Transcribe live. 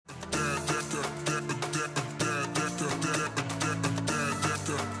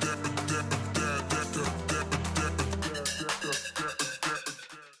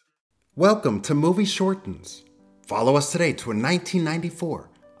Welcome to Movie Shortens. Follow us today to a 1994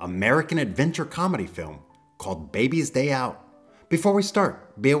 American adventure comedy film called Baby's Day Out. Before we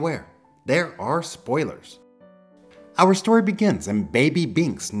start, be aware, there are spoilers. Our story begins in Baby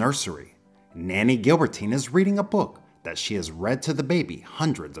Bink's nursery. Nanny Gilbertine is reading a book that she has read to the baby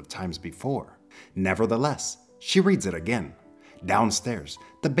hundreds of times before. Nevertheless, she reads it again. Downstairs,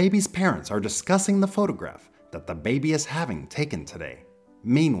 the baby's parents are discussing the photograph that the baby is having taken today.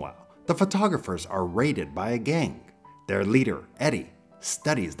 Meanwhile, the photographers are raided by a gang. Their leader, Eddie,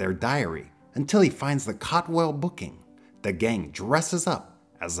 studies their diary until he finds the Cotwell booking. The gang dresses up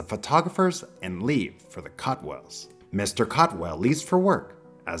as the photographers and leave for the Cotwells. Mr. Cotwell leaves for work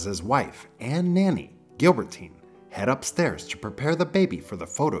as his wife and nanny, Gilbertine, head upstairs to prepare the baby for the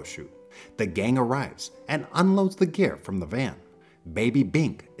photo shoot. The gang arrives and unloads the gear from the van. Baby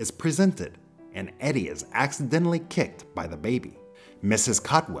Bink is presented and Eddie is accidentally kicked by the baby. Mrs.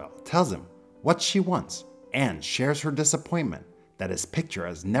 Cotwell tells him what she wants and shares her disappointment that his picture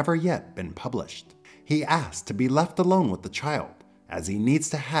has never yet been published. He asks to be left alone with the child as he needs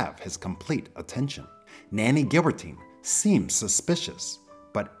to have his complete attention. Nanny Gilbertine seems suspicious,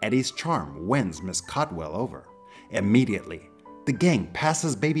 but Eddie's charm wins Miss Cotwell over. Immediately, the gang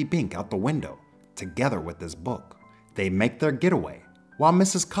passes Baby Bink out the window together with his book. They make their getaway while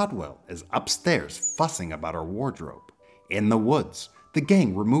Mrs. Cotwell is upstairs fussing about her wardrobe. In the woods, the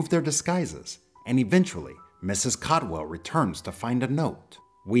gang remove their disguises, and eventually, Mrs. Cotwell returns to find a note.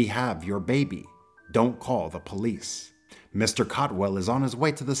 "We have your baby. Don't call the police." Mr. Cotwell is on his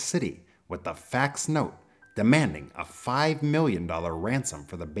way to the city with a fax note demanding a $5 million ransom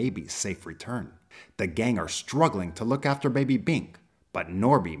for the baby's safe return. The gang are struggling to look after Baby Bink, but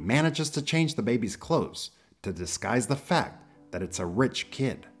Norby manages to change the baby's clothes to disguise the fact that it's a rich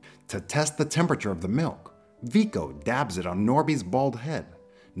kid. To test the temperature of the milk, Vico dabs it on Norby's bald head.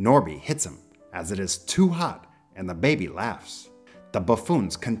 Norby hits him as it is too hot and the baby laughs. The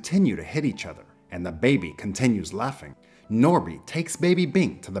buffoons continue to hit each other and the baby continues laughing. Norby takes Baby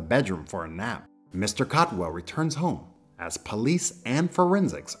Bink to the bedroom for a nap. Mr. Cotwell returns home as police and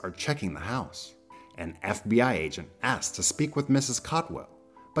forensics are checking the house. An FBI agent asks to speak with Mrs. Cotwell,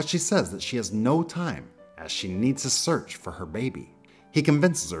 but she says that she has no time as she needs to search for her baby. He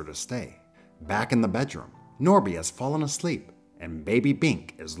convinces her to stay. Back in the bedroom, Norby has fallen asleep and Baby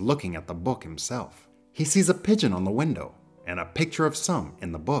Bink is looking at the book himself. He sees a pigeon on the window and a picture of some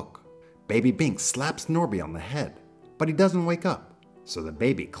in the book. Baby Bink slaps Norby on the head, but he doesn't wake up, so the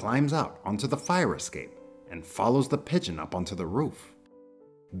baby climbs out onto the fire escape and follows the pigeon up onto the roof.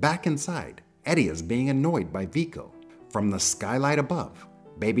 Back inside, Eddie is being annoyed by Vico. From the skylight above,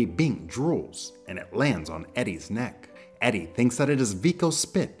 Baby Bink drools and it lands on Eddie's neck. Eddie thinks that it is Vico's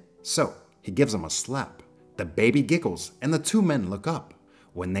spit, so he gives him a slap. The baby giggles and the two men look up.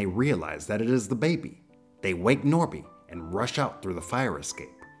 When they realize that it is the baby, they wake Norby and rush out through the fire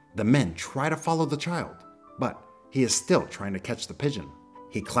escape. The men try to follow the child, but he is still trying to catch the pigeon.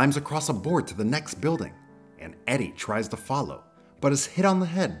 He climbs across a board to the next building, and Eddie tries to follow, but is hit on the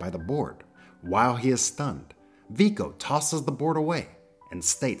head by the board. While he is stunned, Vico tosses the board away and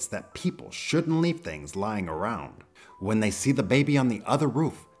states that people shouldn't leave things lying around. When they see the baby on the other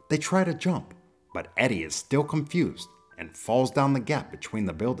roof, they try to jump, but Eddie is still confused and falls down the gap between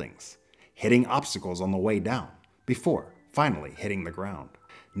the buildings, hitting obstacles on the way down before finally hitting the ground.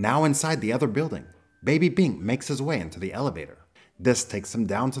 Now inside the other building, Baby Bink makes his way into the elevator. This takes him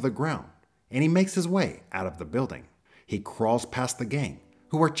down to the ground, and he makes his way out of the building. He crawls past the gang,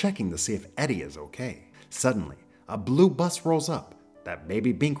 who are checking to see if Eddie is okay. Suddenly, a blue bus rolls up that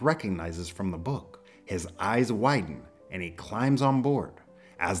Baby Bink recognizes from the book. His eyes widen, and he climbs on board.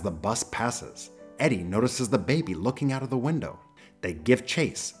 As the bus passes, Eddie notices the baby looking out of the window. They give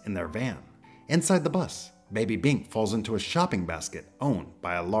chase in their van. Inside the bus, Baby Bink falls into a shopping basket owned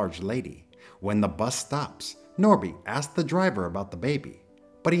by a large lady. When the bus stops, Norby asks the driver about the baby,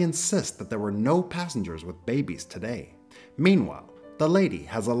 but he insists that there were no passengers with babies today. Meanwhile, the lady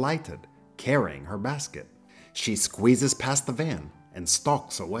has alighted, carrying her basket. She squeezes past the van and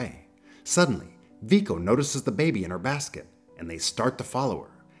stalks away. Suddenly, Vico notices the baby in her basket, and they start to follow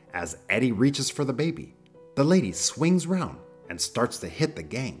her. As Eddie reaches for the baby, the lady swings round and starts to hit the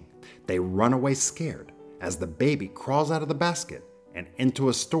gang. They run away scared as the baby crawls out of the basket and into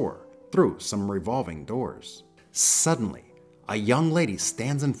a store through some revolving doors. Suddenly, a young lady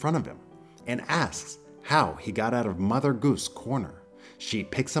stands in front of him and asks how he got out of Mother Goose's corner. She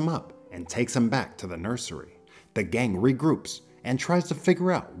picks him up and takes him back to the nursery. The gang regroups and tries to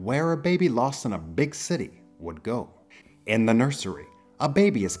figure out where a baby lost in a big city would go. In the nursery, a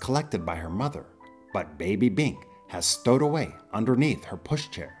baby is collected by her mother, but Baby Bink has stowed away underneath her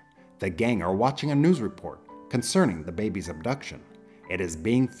pushchair. The gang are watching a news report concerning the baby's abduction. It is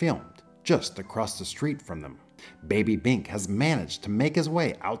being filmed just across the street from them. Baby Bink has managed to make his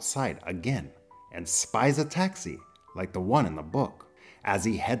way outside again and spies a taxi like the one in the book. As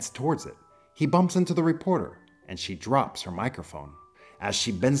he heads towards it, he bumps into the reporter and she drops her microphone. As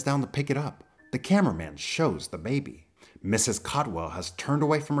she bends down to pick it up, the cameraman shows the baby. Mrs. Cotwell has turned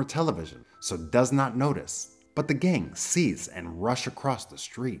away from her television, so does not notice, but the gang sees and rush across the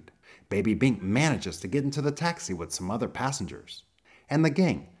street. Baby Bink manages to get into the taxi with some other passengers, and the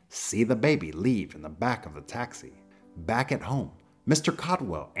gang see the baby leave in the back of the taxi. Back at home, Mr.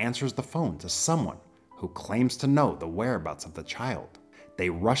 Cotwell answers the phone to someone who claims to know the whereabouts of the child. They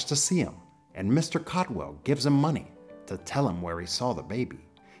rush to see him, and Mr. Cotwell gives him money to tell him where he saw the baby.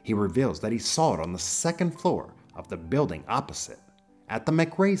 He reveals that he saw it on the second floor of the building opposite, at the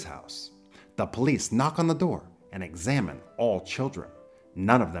McRae's house. The police knock on the door and examine all children.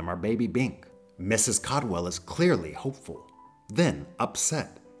 None of them are Baby Bink. Mrs. Cotwell is clearly hopeful, then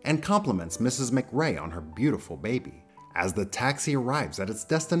upset, and compliments Mrs. McRae on her beautiful baby. As the taxi arrives at its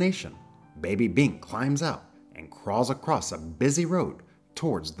destination, Baby Bink climbs out and crawls across a busy road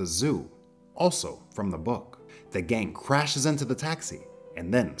towards the zoo, also from the book. The gang crashes into the taxi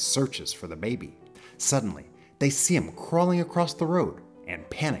and then searches for the baby. Suddenly, they see him crawling across the road and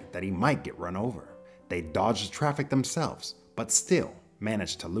panic that he might get run over. They dodge the traffic themselves, but still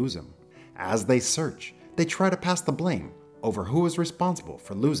manage to lose him. As they search, they try to pass the blame over who is responsible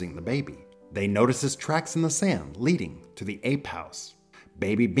for losing the baby. They notice his tracks in the sand leading to the ape house.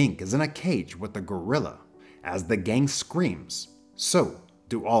 Baby Bink is in a cage with the gorilla. As the gang screams, so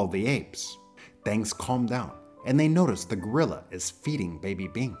do all the apes. Things calm down, and they notice the gorilla is feeding Baby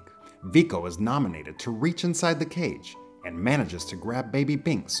Bink. Vico is nominated to reach inside the cage and manages to grab Baby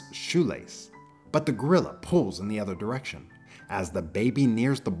Bink's shoelace, but the gorilla pulls in the other direction. As the baby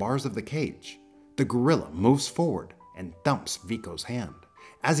nears the bars of the cage, the gorilla moves forward and thumps Vico's hand.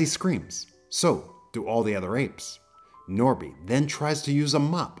 As he screams, so do all the other apes. Norby then tries to use a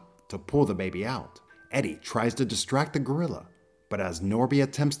mop to pull the baby out. Eddie tries to distract the gorilla, but as Norby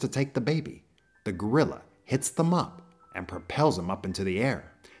attempts to take the baby, the gorilla hits the mop and propels him up into the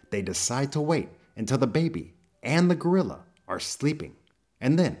air. They decide to wait until the baby and the gorilla are sleeping,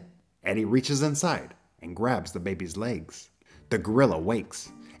 and then Eddie reaches inside and grabs the baby's legs. The gorilla wakes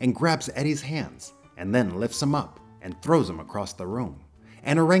and grabs Eddie's hands and then lifts him up and throws him across the room.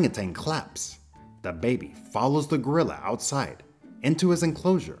 An orangutan claps. The baby follows the gorilla outside into his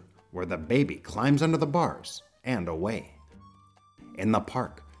enclosure, where the baby climbs under the bars and away. In the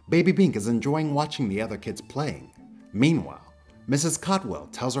park, Baby Bink is enjoying watching the other kids playing. Meanwhile, Mrs. Cotwell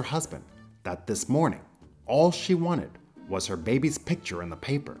tells her husband that this morning, all she wanted was her baby's picture in the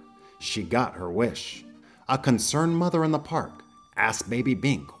paper. She got her wish. A concerned mother in the park asks Baby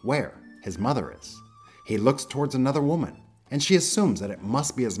Bink where his mother is. He looks towards another woman, and she assumes that it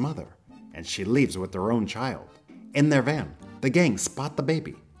must be his mother, and she leaves with their own child. In their van, the gang spot the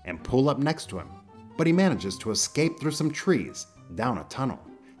baby and pull up next to him, but he manages to escape through some trees down a tunnel.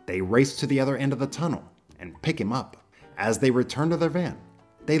 They race to the other end of the tunnel and pick him up. As they return to their van,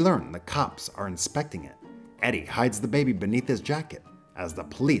 they learn the cops are inspecting it. Eddie hides the baby beneath his jacket as the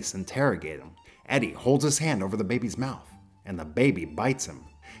police interrogate him. Eddie holds his hand over the baby's mouth, and the baby bites him.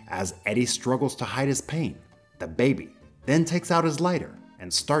 As Eddie struggles to hide his pain, the baby then takes out his lighter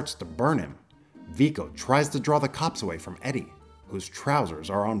and starts to burn him. Vico tries to draw the cops away from Eddie, whose trousers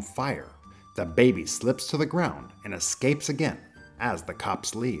are on fire. The baby slips to the ground and escapes again as the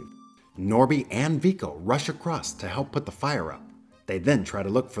cops leave. Norby and Vico rush across to help put the fire up. They then try to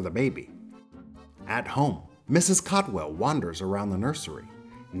look for the baby. At home, Mrs. Cotwell wanders around the nursery.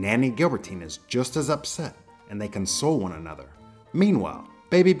 Nanny Gilbertine is just as upset, and they console one another. Meanwhile,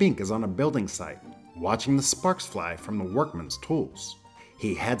 Baby Bink is on a building site, watching the sparks fly from the workman's tools.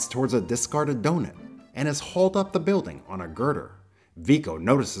 He heads towards a discarded donut and is hauled up the building on a girder. Vico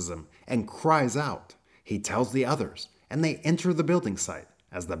notices him and cries out. He tells the others, and they enter the building site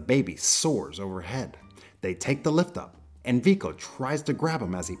as the baby soars overhead. They take the lift up, and Vico tries to grab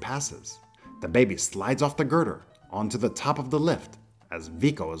him as he passes. The baby slides off the girder onto the top of the lift as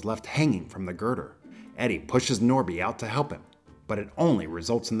Vico is left hanging from the girder. Eddie pushes Norby out to help him, but it only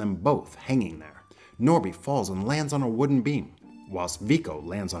results in them both hanging there. Norby falls and lands on a wooden beam, whilst Vico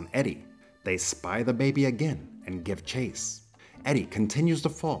lands on Eddie. They spy the baby again and give chase. Eddie continues to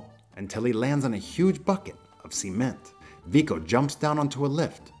fall until he lands on a huge bucket of cement. Vico jumps down onto a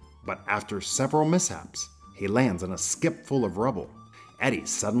lift, but after several mishaps, he lands on a skip full of rubble. Eddie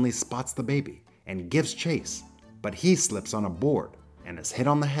suddenly spots the baby and gives chase, but he slips on a board and is hit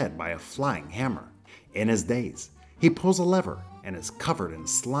on the head by a flying hammer. In his daze, he pulls a lever and is covered in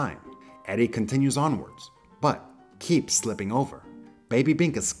slime. Eddie continues onwards, but keeps slipping over. Baby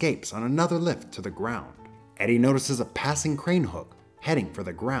Bink escapes on another lift to the ground. Eddie notices a passing crane hook heading for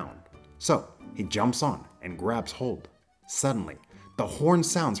the ground, so he jumps on and grabs hold. Suddenly, the horn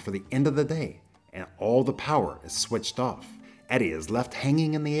sounds for the end of the day, and all the power is switched off. Eddie is left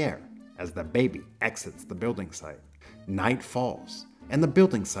hanging in the air as the baby exits the building site. Night falls, and the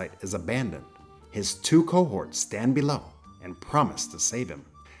building site is abandoned. His 2 cohorts stand below and promise to save him.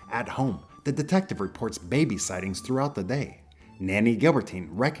 At home, the detective reports baby sightings throughout the day. Nanny Gilbertine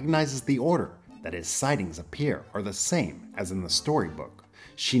recognizes the order that his sightings appear are the same as in the storybook.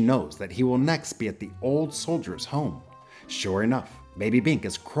 She knows that he will next be at the old soldier's home. Sure enough, Baby Bink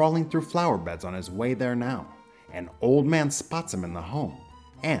is crawling through flower beds on his way there now. An old man spots him in the home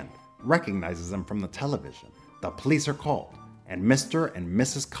and recognizes him from the television. The police are called, and Mr. and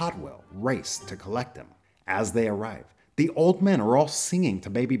Mrs. Cotwell race to collect him. As they arrive, the old men are all singing to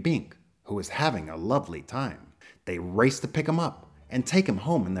Baby Bink, who is having a lovely time. They race to pick him up and take him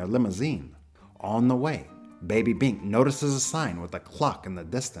home in their limousine. On the way, Baby Bink notices a sign with a clock in the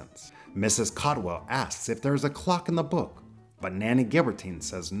distance. Mrs. Cotwell asks if there is a clock in the book, but Nanny Gilbertine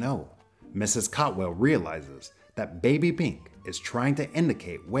says no. Mrs. Cotwell realizes that Baby Bink is trying to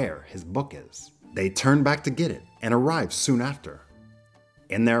indicate where his book is. They turn back to get it and arrive soon after.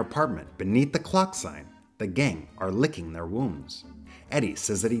 In their apartment, beneath the clock sign, the gang are licking their wounds. Eddie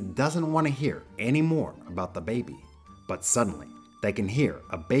says that he doesn't want to hear any more about the baby, but suddenly they can hear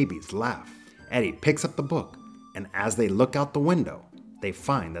a baby's laugh. Eddie picks up the book, and as they look out the window, they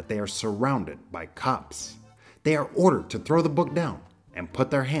find that they are surrounded by cops. They are ordered to throw the book down and put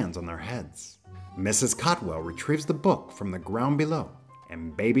their hands on their heads. Mrs. Cotwell retrieves the book from the ground below,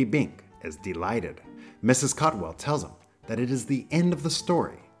 and Baby Bink is delighted. Mrs. Cotwell tells him that it is the end of the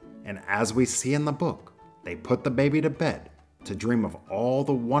story, and as we see in the book, they put the baby to bed to dream of all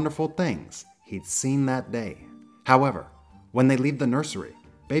the wonderful things he'd seen that day. However, when they leave the nursery,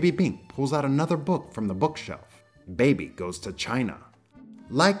 Baby Bink pulls out another book from the bookshelf. Baby goes to China.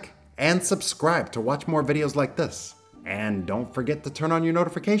 Like and subscribe to watch more videos like this. And don't forget to turn on your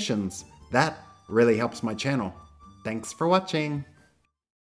notifications. That really helps my channel. Thanks for watching.